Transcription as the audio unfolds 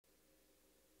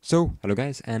So, hello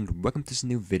guys and welcome to this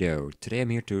new video. Today I'm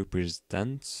here to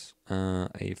present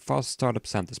a fast startup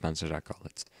sound dispenser, I call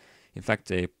it. In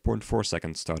fact, a 0.4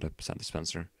 second startup sound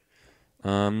dispenser.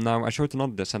 Now, I showed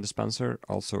another sound dispenser,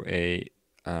 also a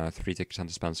 3-tick sound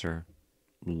dispenser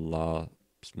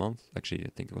last month. Actually, I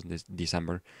think it was this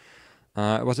December.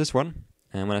 It was this one.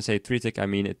 And when I say 3-tick, I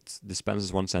mean it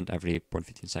dispenses 1 cent every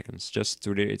 0.15 seconds. Just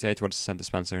to reiterate what is a sound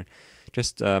dispenser,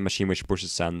 just a machine which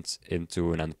pushes sand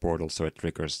into an end portal so it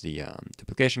triggers the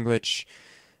duplication glitch.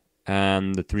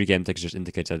 And the 3 game ticks just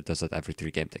indicates that it does that every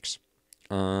 3 game ticks.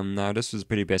 Now this is a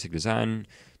pretty basic design,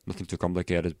 nothing too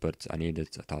complicated, but I needed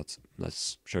it. I thought,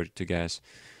 let's show it to you guys.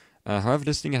 However,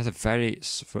 this thing has a very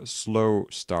slow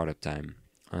startup time.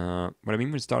 What I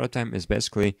mean with startup time is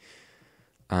basically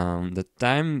the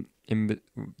time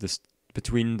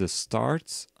between the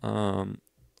start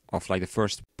of like the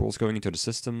first pulse going into the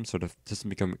system, so the system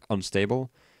becoming unstable,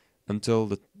 until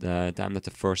the time that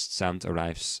the first sound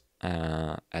arrives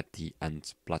at the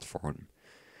end platform.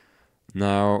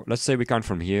 Now, let's say we count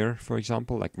from here, for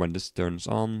example, like when this turns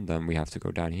on, then we have to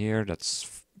go down here.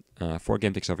 That's 4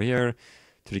 game ticks over here,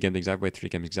 3 game ticks that way, 3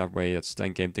 game ticks that way. That's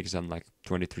 10 game ticks and like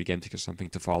 23 game ticks or something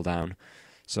to fall down.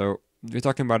 So we're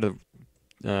talking about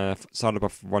a startup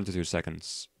of 1 to 2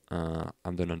 seconds.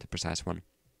 I'm doing the precise one.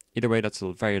 Either way, that's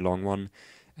a very long one,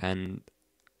 and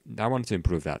I wanted to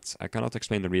improve that. I cannot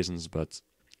explain the reasons, but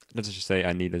let's just say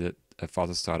I needed a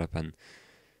faster startup, and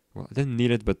well, I didn't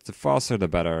need it, but the faster the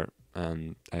better,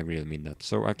 and I really mean that.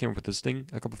 So I came up with this thing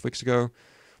a couple of weeks ago.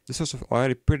 This was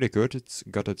already pretty good. It's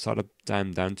got a startup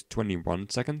time down to 21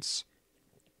 seconds,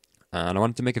 and I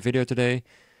wanted to make a video today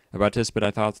about this, but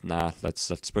I thought, nah,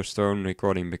 let's postpone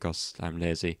recording because I'm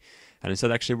lazy, and instead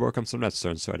actually work on some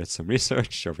redstone. So I did some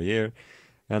research over here,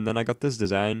 and then I got this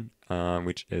design,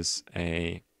 which is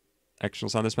a actual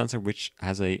sound dispenser, which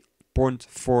has a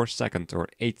 0.4 second or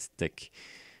 8-tick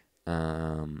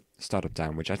startup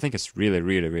time, which I think is really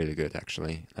good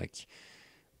actually. Like,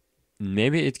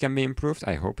 maybe it can be improved.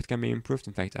 I hope it can be improved.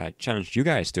 In fact, I challenge you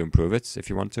guys to improve it if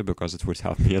you want to, because it would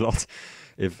help me a lot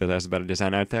if there's a better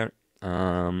design out there.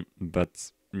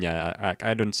 But yeah,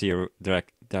 I don't see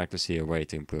directly see a way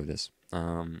to improve this.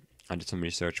 I did some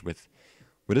research with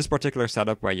this particular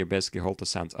setup where you basically hold the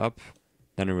sound up,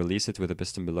 then release it with a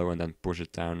piston below, and then push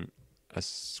it down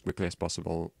as quickly as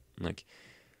possible. Like,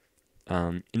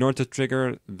 in order to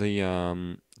trigger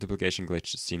the duplication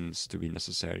glitch, it seems to be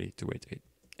necessary to wait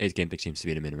 8 game ticks seems to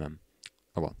be the minimum.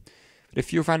 Oh well. But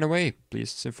if you find a way,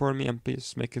 please inform me and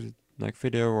please make it like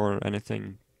video or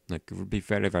anything. Like, it would be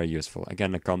very useful.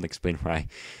 Again, I can't explain why,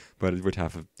 but it would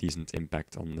have a decent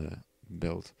impact on the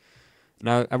build.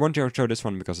 Now, I want to show this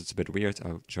one because it's a bit weird.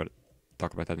 I'll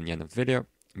talk about that in the end of the video.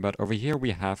 But over here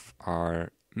we have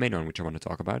our main one, which I want to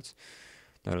talk about.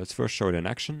 Now, let's first show it in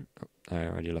action. Oh, I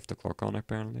already left the clock on,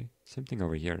 apparently. Same thing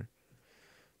over here.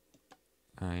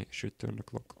 I should turn the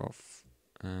clock off.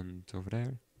 And over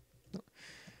there. No.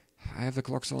 I have the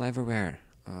clocks all everywhere.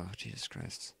 Oh, Jesus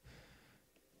Christ.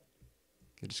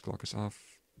 Okay, this clock is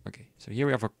off. Okay, so here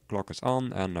we have our clock is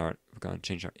on, and we're going to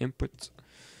change our input.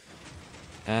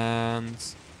 And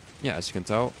yeah, as you can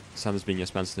tell, sound is being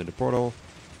dispensed into the portal.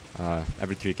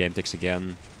 Every 3 game ticks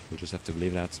again. You just have to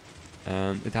believe that.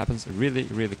 And it happens really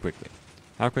quickly.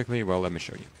 How quickly? Well, let me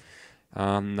show you.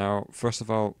 Now, first of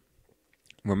all,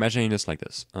 we're measuring this like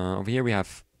this. Over here we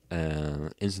have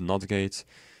instant not gate.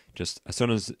 Just as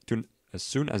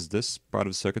soon as this part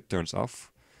of the circuit turns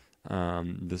off,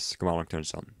 this command block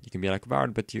turns on. You can be like, wow,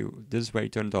 but this is where you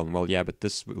turn it on. Well, yeah, but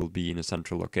this will be in a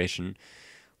central location,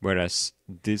 whereas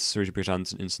this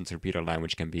represents an instant repeater line,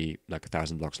 which can be like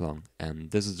 1,000 blocks long.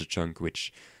 And this is the chunk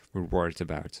which we're worried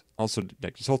about. Also,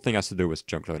 like, this whole thing has to do with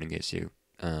chunk loading issue.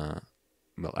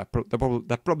 Well,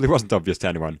 that probably wasn't obvious to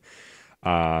anyone,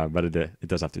 but it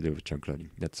does have to do with chunk loading.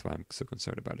 That's why I'm so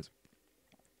concerned about it.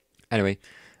 Anyway,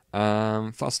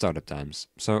 fast startup times.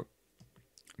 So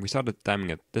we started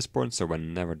timing at this point, so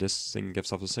whenever this thing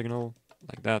gives off a signal,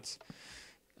 like that,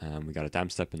 we got a time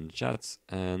step in the chat,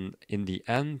 and in the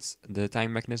end, the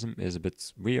time mechanism is a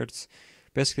bit weird.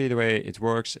 Basically, the way it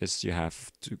works is you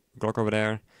have two clock over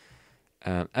there.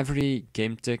 Every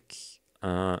game tick,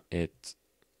 it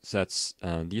sets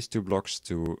these 2 blocks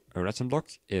to a redstone block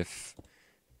if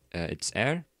it's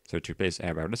air, so it replaces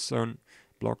air by redstone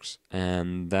blocks,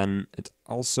 and then it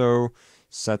also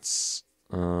sets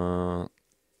one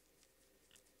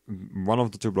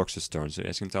of the 2 blocks to stone. So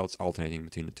as you can tell, it's alternating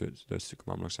between those 2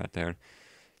 command blocks right there.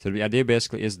 So the idea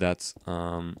basically is that,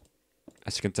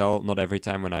 as you can tell, not every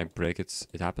time when I break it,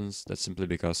 it happens. That's simply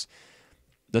because,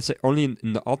 let's say, only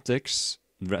in the optics,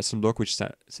 the redstone block which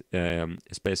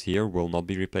is placed here will not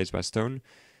be replaced by stone.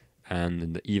 and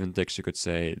in the even ticks you could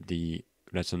say the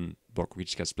redstone block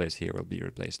which gets placed here will be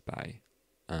replaced by,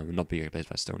 will not be replaced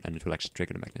by stone, and it will actually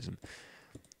trigger the mechanism.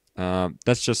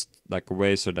 That's just like a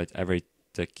way so that every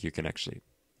tick you can actually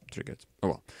trigger it. Oh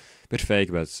well, a bit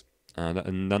fake, but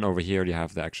and then over here you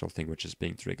have the actual thing which is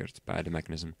being triggered by the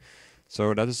mechanism.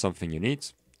 So that is something you need.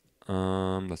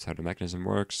 That's how the mechanism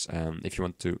works. If you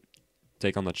want to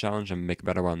take on the challenge and make a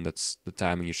better one, that's the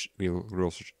timing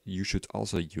rules you should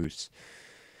also use.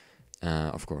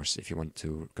 Of course, if you want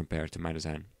to compare it to my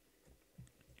design.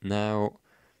 Now,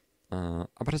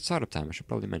 about the startup time, I should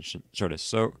probably show this.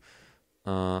 So,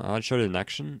 I'll show it in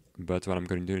action, but what I'm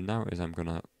going to do now is I'm going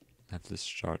to have this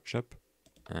charge up,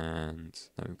 and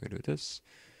now we're going to do this,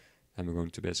 and we're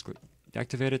going to basically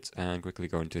deactivate it and quickly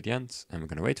go into the end, and we're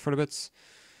going to wait for a bit,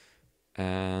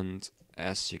 and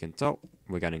as you can tell,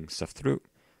 we're getting stuff through.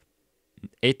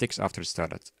 8 ticks after it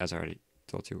started, as I already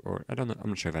told you, or I don't know, I'm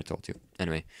not sure if I told you.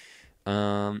 Anyway,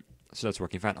 so that's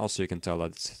working fine. Also, you can tell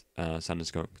that sand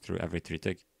is going through every 3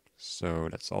 ticks, so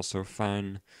that's also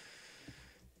fine.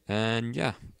 And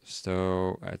yeah,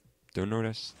 so I don't know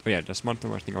this. Oh yeah, there's one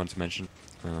more thing I want to mention.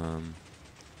 Oh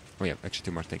yeah, actually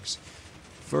 2 more things.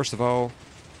 First of all,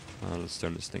 let's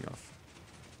turn this thing off.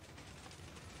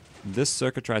 This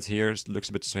circuit right here looks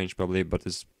a bit strange probably, but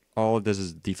all this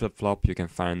is D flip-flop. You can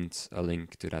find a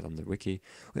link to that on the wiki.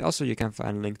 Also, you can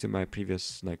find a link to my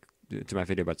previous, to my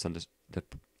video about the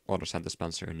other sand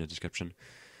dispenser in the description.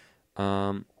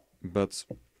 But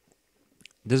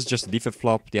this is just a D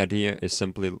flip-flop. The idea is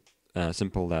simply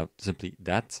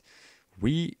that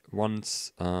we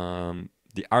want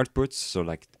the output, so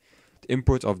like the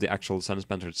input of the actual sand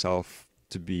dispenser itself,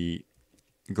 to be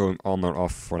going on or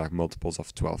off for like multiples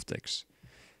of 12 ticks.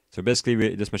 So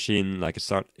basically, this machine, like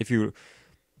if you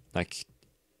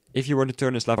were to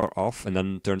turn this lever off and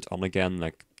then turn it on again,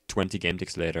 like 20 game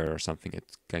ticks later or something,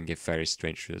 it can give very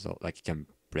strange results, like it can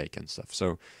break and stuff.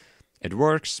 So it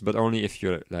works, but only if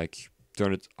you like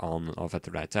turn it on and off at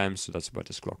the right time. So that's what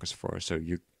this clock is for. So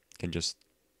you can just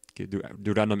do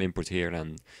random input here,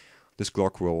 and this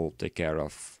clock will take care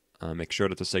of make sure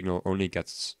that the signal only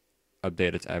gets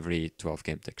updated every 12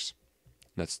 game ticks.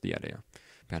 That's the idea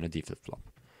behind a D flip-flop.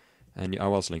 And I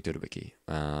will also link to the wiki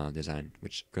design,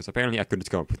 because apparently I couldn't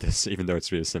come up with this, even though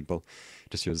it's really simple.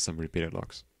 Just uses some repeater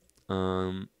locks.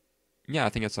 Yeah, I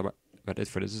think that's about it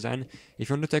for this design. If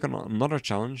you want to take on another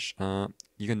challenge,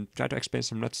 you can try to explain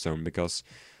some redstone, because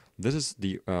this is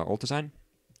the old design.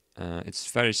 It's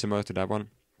very similar to that one.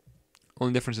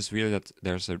 Only difference is really that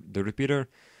there's the repeater,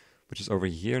 which is over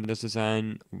here in this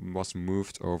design, was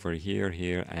moved over here,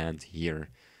 here, and here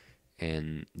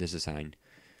in this design.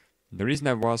 The reason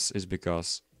that is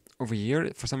because over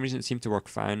here, for some reason, it seemed to work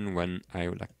fine when I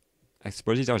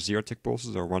suppose these are 0 tick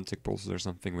pulses or 1 tick pulses or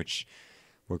something, which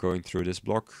were going through this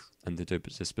block and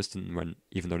this piston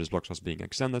even though this block was being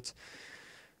extended.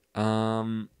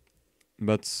 But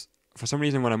for some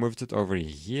reason, when I moved it over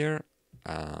here,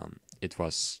 it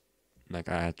was like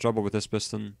I had trouble with this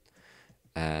piston.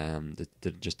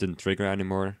 It just didn't trigger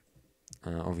anymore.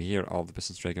 Over here, all the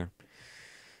pistons trigger.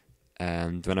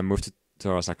 And when I moved it,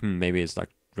 so I was like, maybe it's like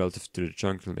relative to the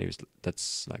chunk, maybe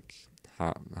that's like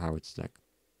how it's like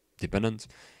dependent.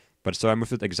 But so I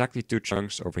moved it exactly 2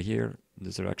 chunks over here in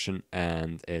this direction,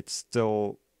 and it's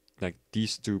still like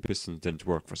these 2 pistons didn't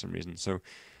work for some reason. So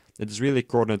it is really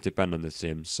coordinate dependent, it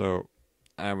seems. So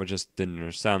I just didn't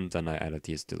understand, and I added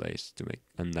these delays to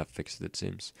and that fixed it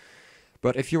seems.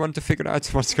 But if you want to figure out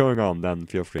what's going on, then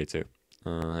feel free to.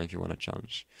 If you want a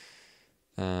challenge.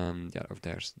 Yeah, over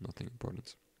there's nothing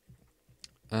important.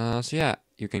 So yeah,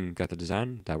 you can get the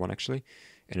design, that one actually,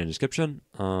 in the description.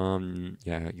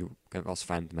 Yeah, you can also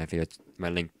find my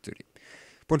link to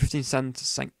the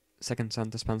 0.15 second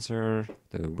sand dispenser,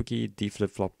 the wiki, D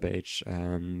flip-flop page,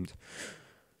 and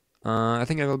I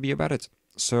think that will be about it.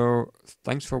 So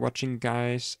thanks for watching,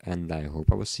 guys, and I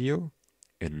hope I will see you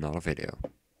in another video.